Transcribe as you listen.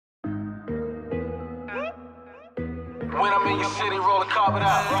When I'm in your city, roll the carpet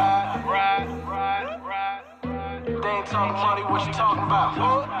out. Ride. They ain't talking money, what you talking about?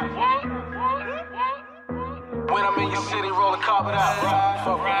 When I'm in your city, roll the carpet out.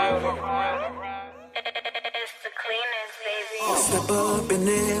 It's the cleanest, baby. Step up in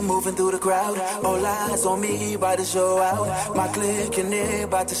there, moving through the crowd. All eyes on me, about to show out. My clique in there,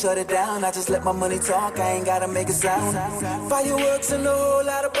 about to shut it down. I just let my money talk, I ain't gotta make a sound. Fireworks and a whole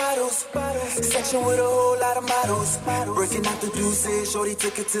lot of bottles. Section with a whole lot of models. Breaking out the deuces, shorty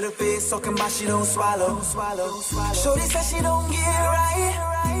took it to the face. Talking about she don't swallow. Shorty said she don't get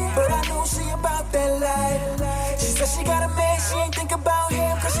right, but I know she about that life. She said she got a man, she ain't think about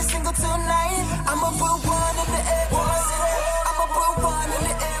him, cause she's single tonight. I'ma put one in the air for my city. I'ma put one in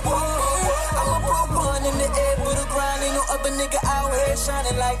the air for me. I'ma put one in the air for the grind. Ain't no other nigga out here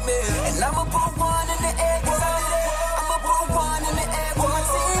shining like me. And I'ma put one in the air cause I did it. I'ma put one in the air for my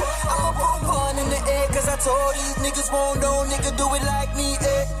team. I'ma put one in the air cause I told these niggas won't no nigga do it like me.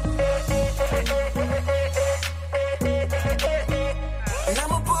 And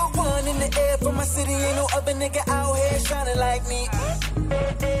I'ma put one in the air for my city. Ain't no other nigga out here shining like me.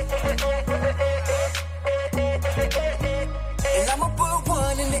 And I'ma put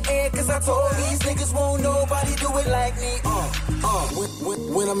one in the air cause I told these niggas won't nobody do it like me.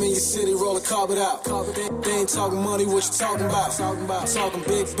 When I'm in your city, roll the carpet out. They ain't talking money, what you talking about? Talking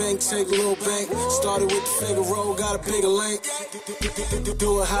big bank, take a little bank. Started with the figure roll, got a bigger length.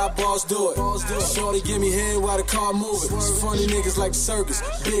 Do it how boss do it. Shorty give me head while the car moving. Some funny niggas like the circus,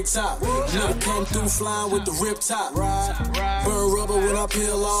 big top. Nigga come through flying with the rip top. Burn rubber when I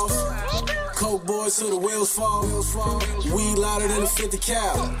peel off. Coke boys till the wheels fall. Weed louder than a 50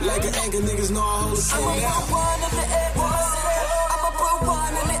 cal. Like an anchor, niggas know I hold the city out. I'ma put one in the air for my city. I'ma put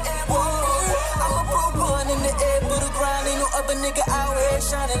one in the air for me. I'ma put one in the air for the grind. Ain't no other nigga out here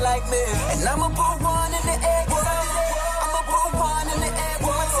shining like me. And I'ma put one in the air cause I did it. I'ma put one in the air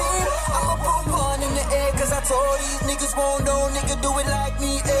for my team. I'ma put one in the air cause I told these niggas won't no nigga do it like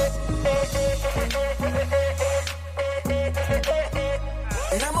me.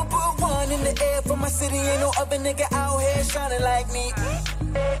 And I'ma put one in the air for my city. Ain't no other nigga out here shining like me.